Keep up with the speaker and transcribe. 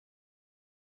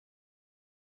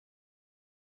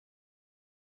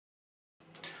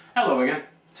Hello again.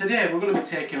 Today we're going to be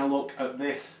taking a look at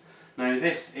this. Now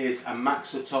this is a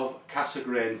Maksutov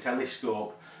Cassegrain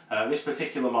telescope. This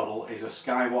particular model is a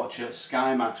Skywatcher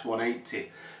Skymax 180.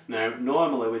 Now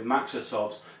normally with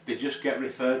Maksutovs they just get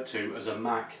referred to as a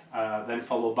Mac, then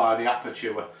followed by the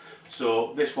aperture.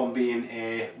 So this one being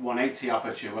a 180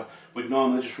 aperture, we'd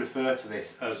normally just refer to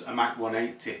this as a Mac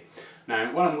 180.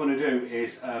 Now what I'm going to do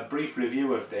is a brief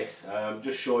review of this,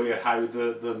 just show you how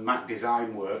the Mac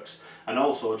design works, and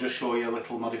also just show you a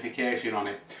little modification on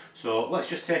it. So let's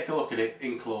just take a look at it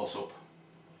in close-up.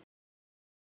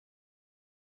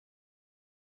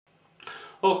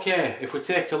 Okay, if we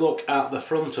take a look at the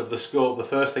front of the scope, the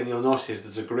first thing you'll notice is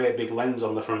there's a great big lens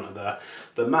on the front of there.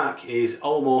 The Mac is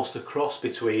almost a cross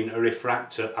between a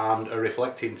refractor and a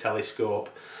reflecting telescope.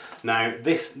 Now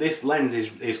this lens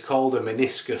is called a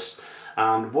meniscus,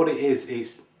 and what it is,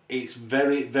 it's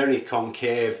very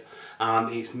concave,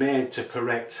 and it's made to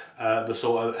correct the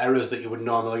sort of errors that you would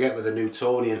normally get with a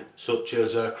Newtonian, such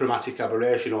as a chromatic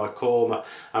aberration or a coma,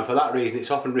 and for that reason it's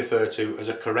often referred to as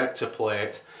a corrector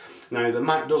plate. Now the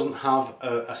Mac doesn't have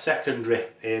a secondary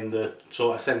in the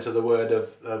sort of sense of the word of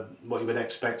what you would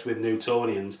expect with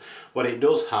Newtonians. What it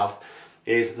does have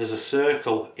is there's a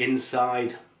circle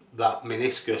inside that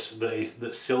meniscus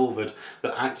that's silvered,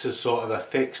 that acts as sort of a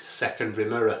fixed secondary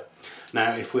mirror.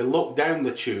 Now if we look down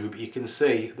the tube you can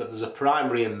see that there's a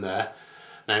primary in there.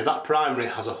 Now that primary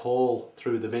has a hole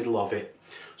through the middle of it.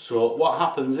 So what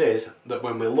happens is that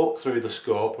when we look through the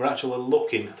scope, we're actually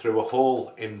looking through a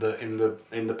hole in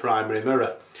the primary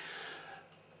mirror.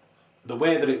 The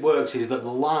way that it works is that the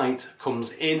light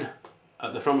comes in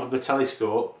at the front of the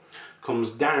telescope, comes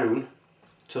down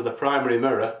to the primary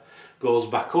mirror, goes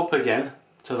back up again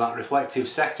to that reflective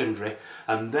secondary,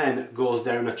 and then goes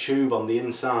down a tube on the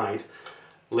inside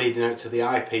leading out to the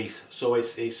eyepiece. So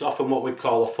it's often what we'd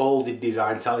call a folded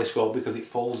design telescope because it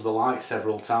folds the light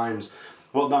several times.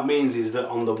 What that means is that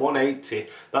on the 180,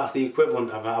 that's the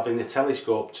equivalent of having a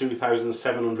telescope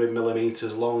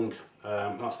 2,700mm long.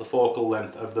 That's the focal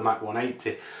length of the Mac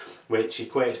 180, which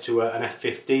equates to an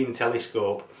f/15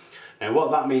 telescope. Now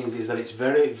what that means is that it's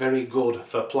very good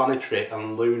for planetary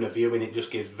and lunar viewing. It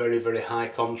just gives very high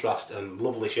contrast and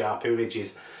lovely sharp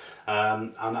images.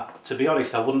 To be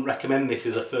honest, I wouldn't recommend this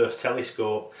as a first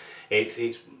telescope.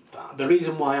 The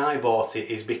reason why I bought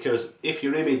it is because if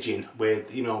you're imaging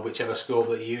with, you know, whichever scope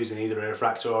that you're using, either a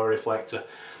refractor or a reflector,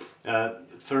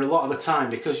 for a lot of the time,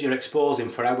 because you're exposing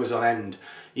for hours on end,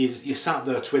 you sat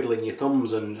there twiddling your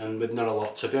thumbs and with not a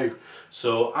lot to do.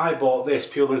 So I bought this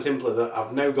purely and simply that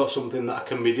I've now got something that I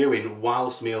can be doing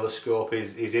whilst my other scope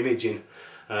is imaging.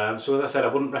 So as I said, I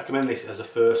wouldn't recommend this as a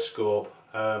first scope.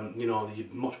 You know, you're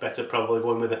much better probably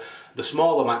going with the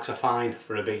smaller Macs are fine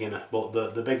for a beginner, but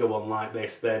the bigger one like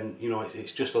this, then you know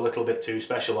it's just a little bit too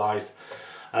specialised.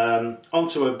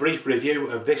 Onto a brief review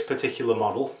of this particular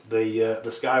model, the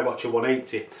Skywatcher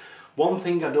 180. One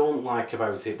thing I don't like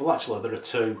about it, well actually there are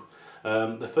two.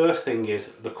 The first thing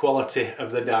is the quality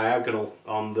of the diagonal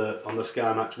on the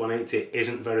Skymax 180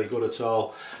 isn't very good at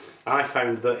all. I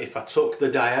found that if I took the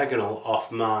diagonal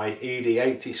off my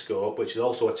ED80 scope, which is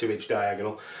also a 2-inch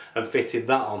diagonal, and fitted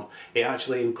that on, it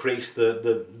actually increased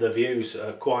the views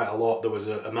quite a lot. There was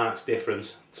a marked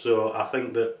difference. So I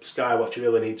think that Skywatch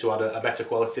really need to add a better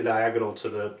quality diagonal to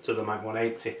the Mac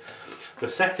 180. The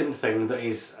second thing that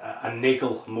is a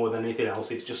niggle more than anything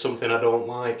else, it's just something I don't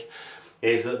like,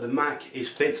 is that the Mac is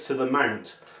fixed to the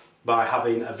mount by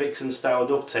having a Vixen style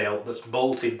dovetail that's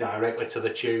bolted directly to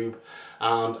the tube,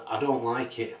 and I don't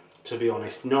like it, to be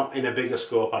honest. Not in a bigger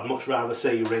scope. I'd much rather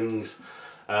see rings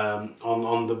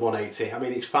on the 180. I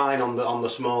mean, it's fine on the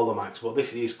smaller Macs, but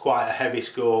this is quite a heavy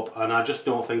scope and I just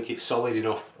don't think it's solid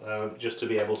enough just to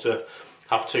be able to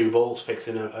have two bolts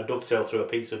fixing a dovetail through a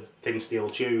piece of thin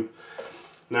steel tube.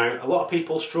 Now a lot of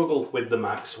people struggle with the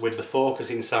Macs with the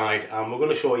focus inside, and we're going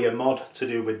to show you a mod to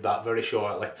do with that very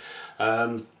shortly.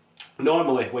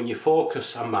 Normally when you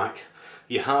focus a Mac,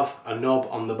 you have a knob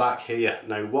on the back here.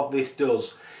 Now what this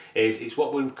does is it's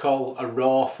what we would call a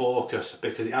raw focus,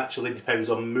 because it actually depends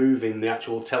on moving the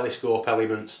actual telescope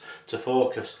elements to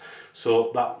focus.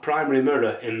 So that primary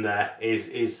mirror in there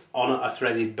is on a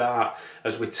threaded bar.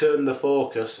 As we turn the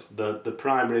focus, the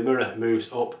primary mirror moves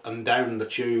up and down the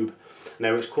tube.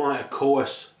 Now it's quite a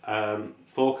coarse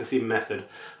focusing method,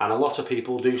 and a lot of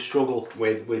people do struggle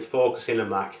with focusing a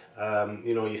Mac.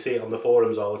 You know, you see it on the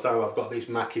forums all the time. I've got this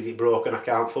Mac, is it broken? I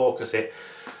can't focus it.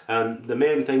 The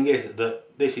main thing is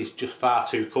that this is just far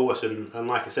too coarse, and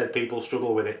like I said, people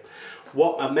struggle with it.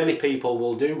 What many people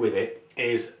will do with it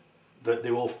is that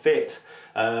they will fit.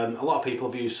 A lot of people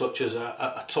have used such as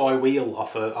a toy wheel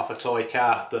off a toy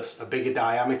car that's a bigger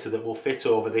diameter that will fit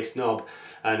over this knob,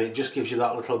 and it just gives you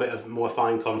that little bit of more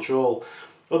fine control.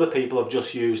 Other people have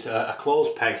just used a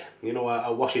clothes peg, you know,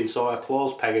 a washing soil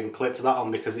clothes peg, and clipped that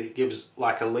on because it gives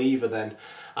like a lever then,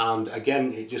 and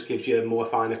again it just gives you more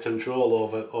finer control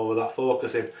over that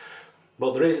focusing.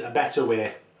 But there is a better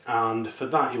way, and for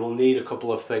that you will need a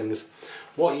couple of things.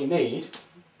 What you need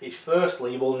is,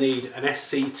 firstly, you will need an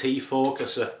SCT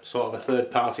focuser, sort of a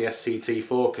third-party SCT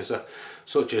focuser,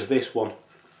 such as this one.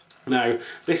 Now,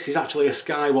 this is actually a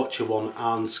Skywatcher one,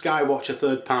 and Skywatcher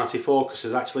third-party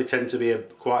focusers actually tend to be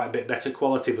quite a bit better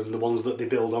quality than the ones that they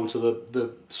build onto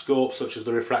the scopes, such as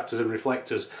the refractors and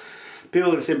reflectors.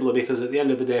 Purely and simply because at the end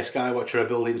of the day, Skywatcher are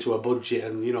built into a budget,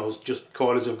 and you know, just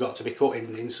corners have got to be cut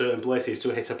in certain places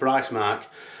to hit a price mark.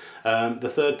 The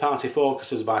third-party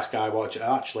focusers by Skywatcher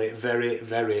are actually very,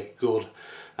 very good.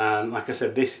 Like I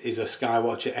said, this is a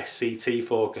Skywatcher SCT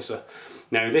focuser.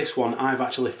 Now this one, I've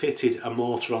actually fitted a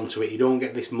motor onto it. You don't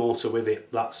get this motor with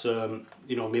it. That's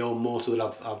you know, my own motor that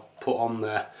I've put on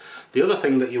there. The other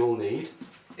thing that you will need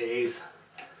is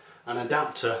an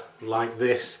adapter like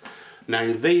this.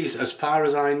 Now these, as far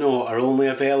as I know, are only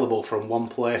available from one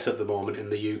place at the moment in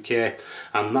the UK,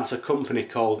 and that's a company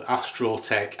called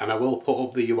Astrotech, and I will put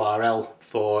up the URL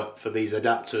for these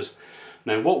adapters.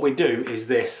 Now what we do is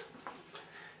this.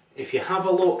 If you have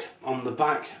a look on the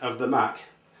back of the Mac,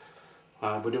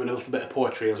 we're doing a little bit of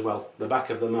poetry as well, the back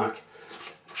of the Mac,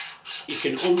 you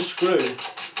can unscrew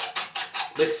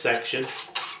this section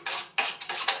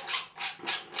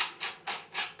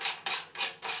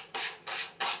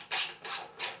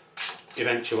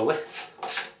eventually,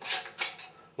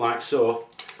 like so,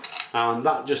 and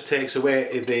that just takes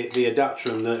away the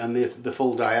adapter and the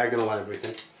full diagonal and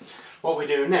everything. What we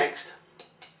do next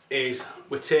is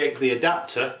we take the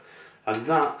adapter, and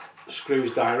that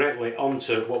screws directly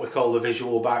onto what we call the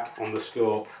visual back on the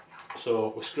scope.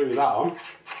 So we screw that on.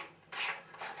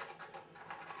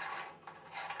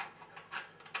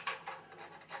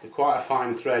 They're quite a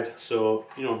fine thread, so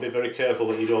you know, be very careful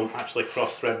that you don't actually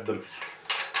cross thread them.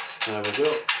 There we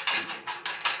go.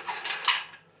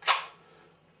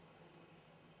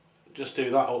 Just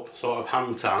do that up sort of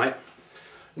hand tight.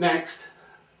 Next,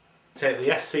 take the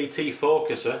SCT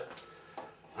focuser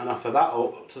and offer that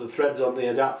up to the threads on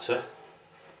the adapter.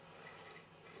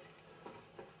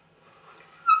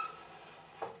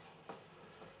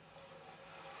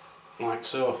 Like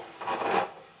so.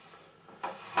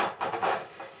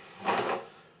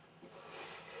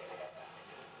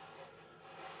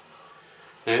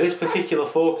 Now this particular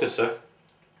focuser,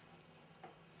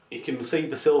 you can see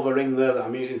the silver ring there that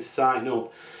I'm using to tighten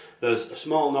up. There's a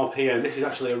small knob here, and this is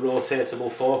actually a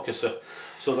rotatable focuser,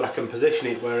 so that I can position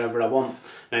it wherever I want.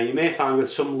 Now you may find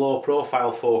with some low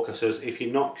profile focusers, if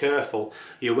you're not careful,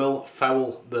 you will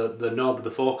foul the knob,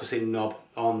 the focusing knob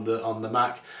on the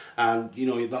Mac, and you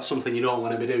know, that's something you don't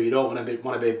want to be doing. You don't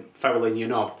want to be fouling your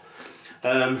knob.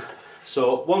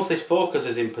 So once this focus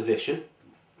is in position,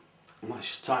 let's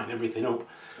just tighten everything up.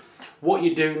 What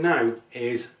you do now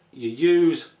is you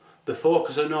use the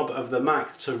focuser knob of the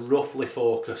Mac to roughly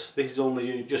focus. This is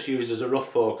only just used as a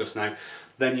rough focus now.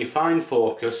 Then you fine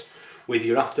focus with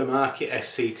your aftermarket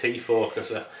SCT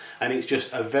focuser, and it's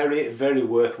just a very, very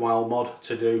worthwhile mod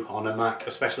to do on a Mac,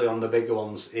 especially on the bigger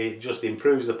ones. It just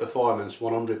improves the performance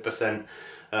 100%,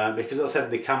 because as I said,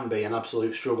 they can be an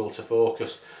absolute struggle to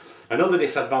focus. Another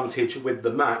disadvantage with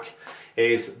the Mac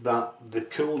is that the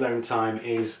cool down time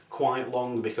is quite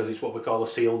long because it's what we call a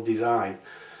sealed design,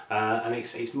 and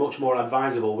it's much more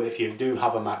advisable if you do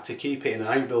have a Mac to keep it in an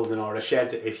outbuilding or a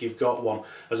shed if you've got one,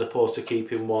 as opposed to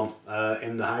keeping one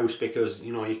in the house, because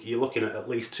you know, you're looking at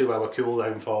least 2 hour cool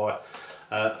down for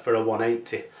a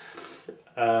 180.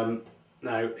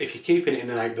 Now if you're keeping it in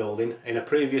an outbuilding, in a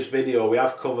previous video we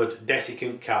have covered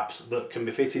desiccant caps that can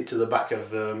be fitted to the back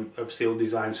of sealed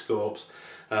design scopes.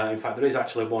 In fact, there is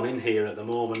actually one in here at the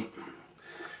moment,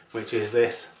 which is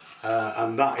this,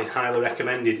 and that is highly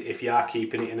recommended if you are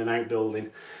keeping it in an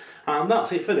outbuilding. And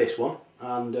that's it for this one,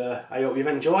 and I hope you've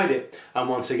enjoyed it, and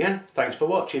once again, thanks for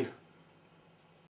watching.